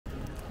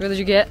What did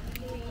you get?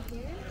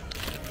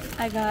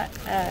 I got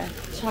a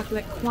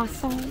chocolate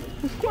croissant.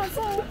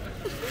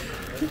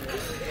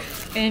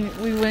 And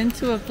we went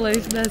to a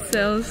place that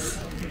sells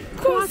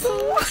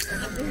croissants.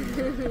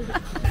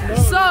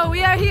 So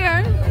we are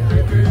here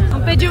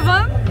on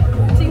Pédivan,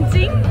 Ting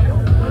Ting,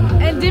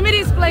 and Dimity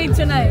is playing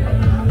tonight.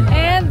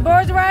 And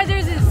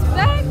Boardriders is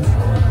back.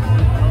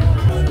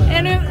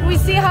 And we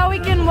see how we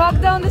can walk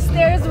down the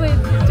stairs with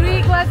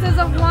 3 glasses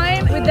of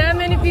wine with that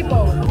many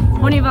people.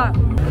 On y va.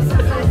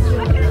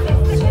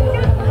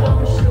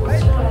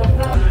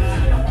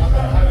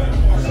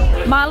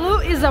 Malu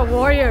is a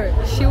warrior.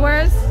 She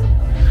wears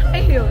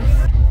high heels.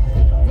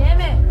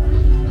 Damn it.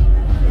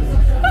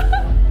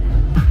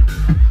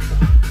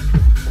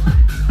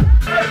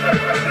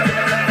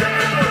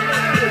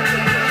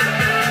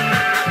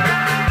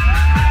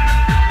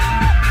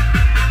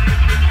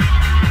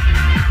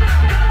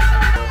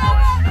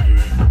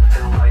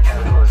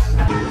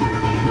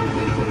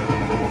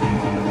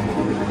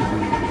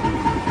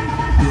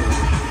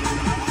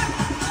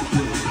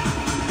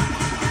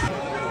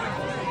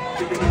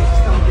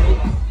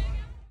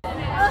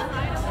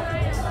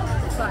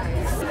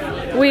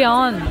 We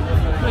on.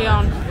 We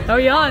on. Are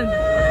we on?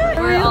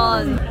 We're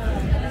on.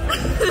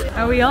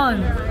 Are we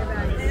on?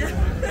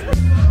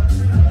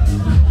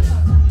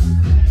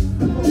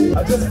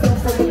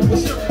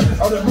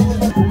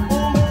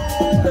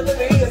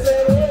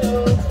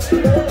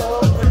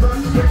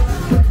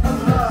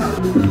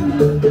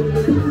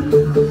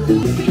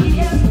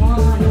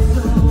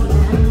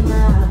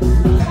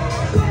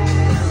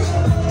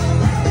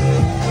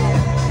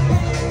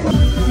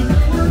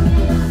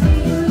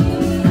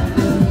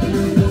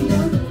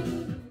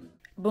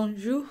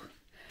 Bonjour,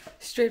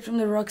 straight from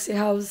the ROXY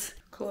house.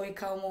 Chloe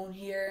Calmon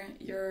here,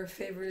 your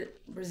favorite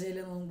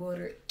Brazilian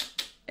longboarder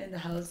in the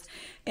house.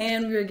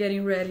 And we're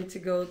getting ready to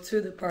go to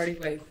the party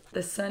wave.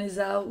 The sun is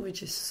out,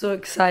 which is so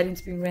exciting.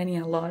 It's been raining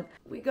a lot.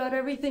 We got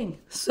everything,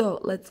 so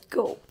let's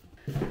go.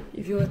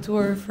 Give you a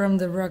tour from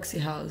the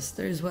ROXY house.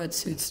 There's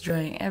wetsuits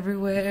drying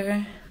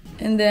everywhere.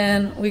 And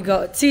then we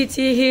got TT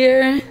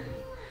here.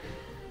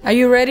 Are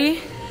you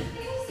ready?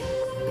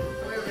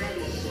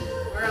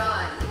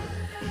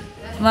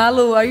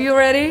 Malu, are you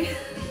ready?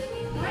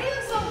 Why are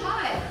you so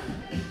hot?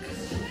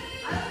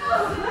 I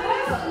don't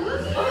know.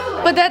 Look at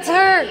you. But that's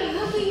her.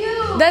 Look at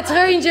you. That's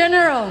her in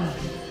general.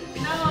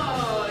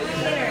 No,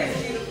 it's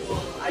beautiful.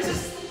 I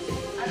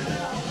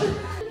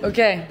don't know.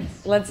 Okay,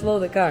 let's load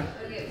the car.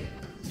 Okay.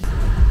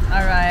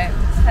 All right,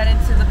 let's head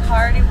into the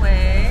party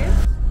wave.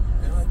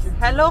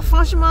 Hello,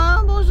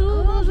 Frenchman.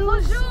 Bonjour,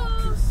 bonjour.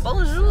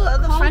 Bonjour,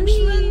 the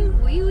Frenchman.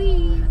 Oui,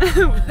 oui.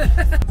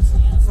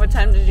 What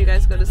time did you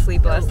guys go to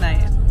sleep last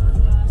night?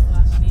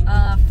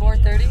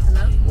 4:30.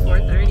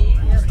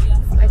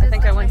 4:30? I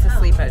think I went to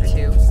sleep at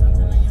 2.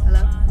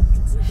 Hello?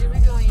 Here we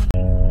go.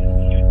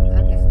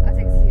 Okay, I'll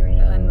text you right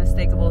The now.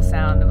 unmistakable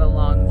sound of a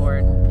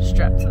longboard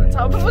strapped to the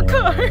top of a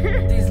car.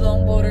 These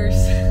longboarders.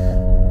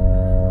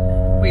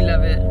 We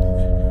love it.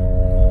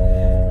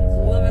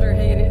 Love it or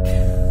hate it.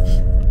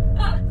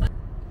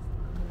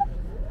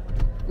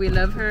 We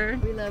love her.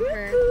 We love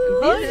her.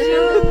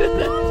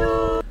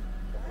 Bonjour.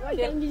 What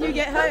time did you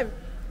get home?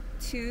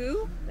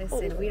 2.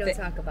 Listen, we don't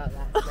talk about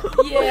that.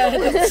 Yeah,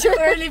 it's too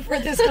early for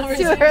this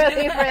conversation. Too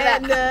early for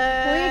that.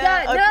 We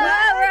got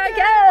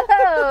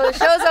no,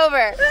 show's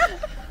over.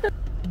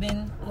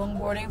 Been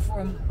longboarding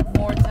for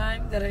more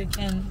time that I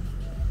can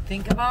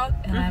think about,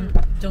 and I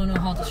don't know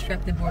how to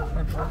strap the board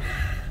properly.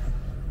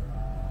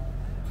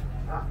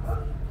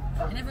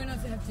 I never know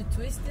if you have to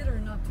twist it or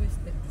not twist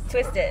it.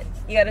 Twist it.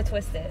 You gotta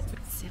twist it.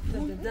 The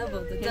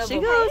double, the Here double. she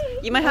goes.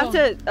 You might have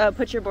to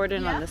put your board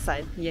in on this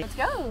side. Yeah. Let's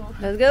go.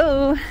 Let's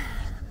go.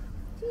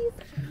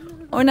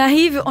 On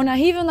arrive, on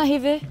arrive, on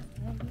arrive.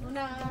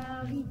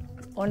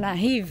 On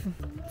arrive.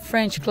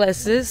 French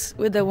classes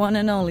with the one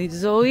and only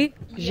Zoe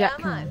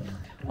Jacqueline.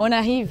 On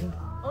arrive.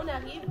 On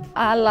arrive.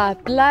 À la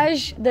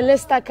plage de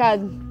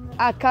l'Estacade,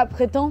 à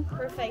Capbreton.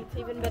 Perfect,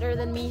 even better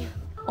than me.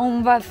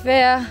 On va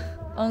faire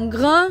un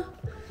grand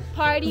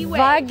Party wave.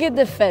 vague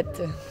de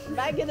fête.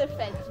 Vague de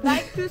fête.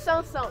 Vague tous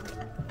ensemble.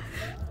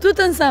 Tout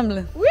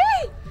ensemble.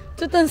 Oui!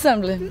 Tout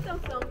ensemble. Tout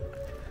ensemble.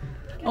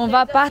 On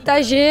va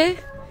partager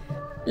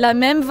la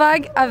même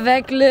vague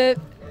avec le...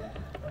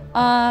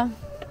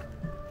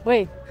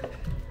 oui.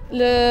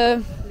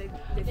 Le...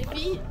 Les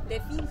filles. Les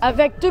filles.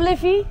 Avec toutes les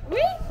filles?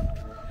 Oui!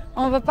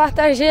 On va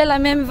partager la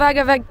même vague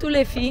avec toutes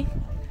les filles.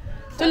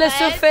 Toutes les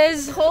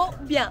surfaces Trop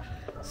bien.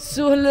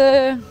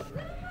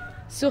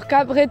 sur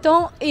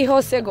Capbreton et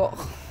Rossegor.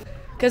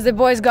 Because the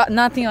boys got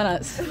nothing on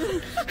us.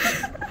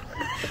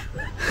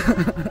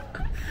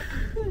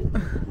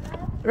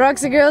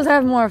 ROXY girls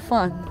have more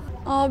fun.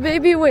 Oh,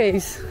 baby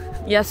waves.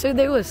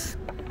 Yesterday was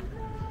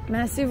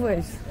massive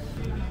waves.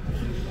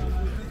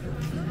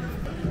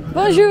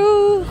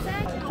 Bonjour.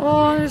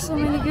 Oh, there's so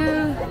many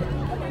girls.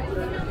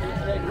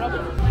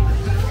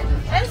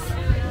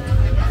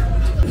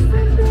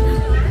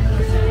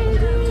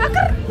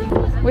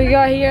 We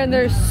got here and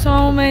there's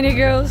so many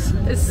girls.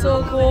 It's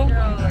so cool.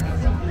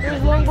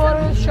 There's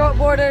longboarders,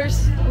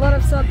 shortboarders, a lot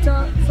of soft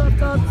tops.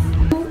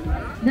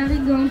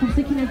 Gang, pour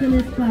ceux qui ne la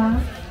connaissent pas,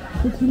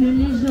 c'est une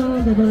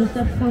légende dans le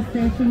surf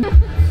français.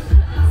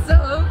 So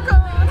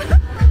cool.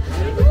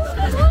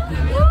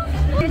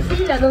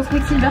 Ici, la danse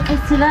Quicksilver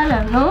Festival,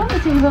 non?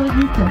 Qu'est-ce que vous en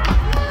dites?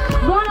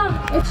 Bon alors,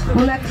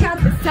 on a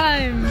 4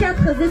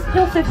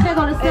 espions secrets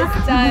dans le cercle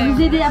qui vont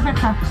vous aider à faire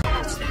ça.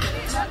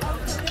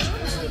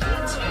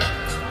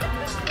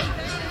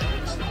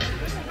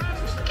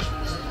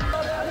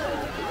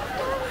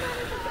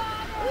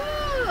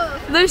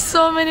 There's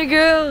so many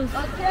girls.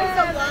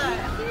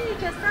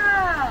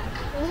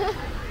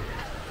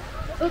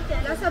 Ok,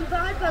 là ça me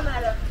paraît pas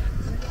mal.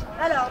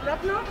 Alors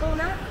maintenant on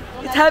a...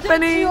 It's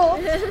happening.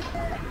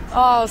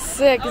 Oh,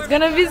 sick. It's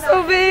gonna be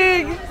so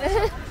big.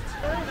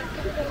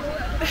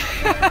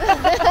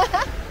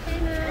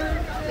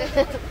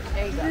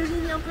 Deux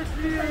lignes un peu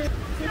plus...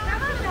 C'est pas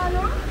mal là,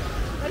 non?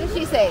 What did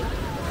she say?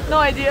 No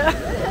idea.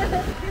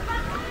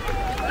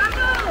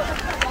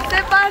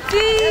 C'est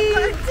parti.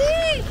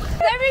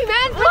 Every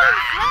man for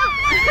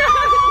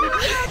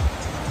himself.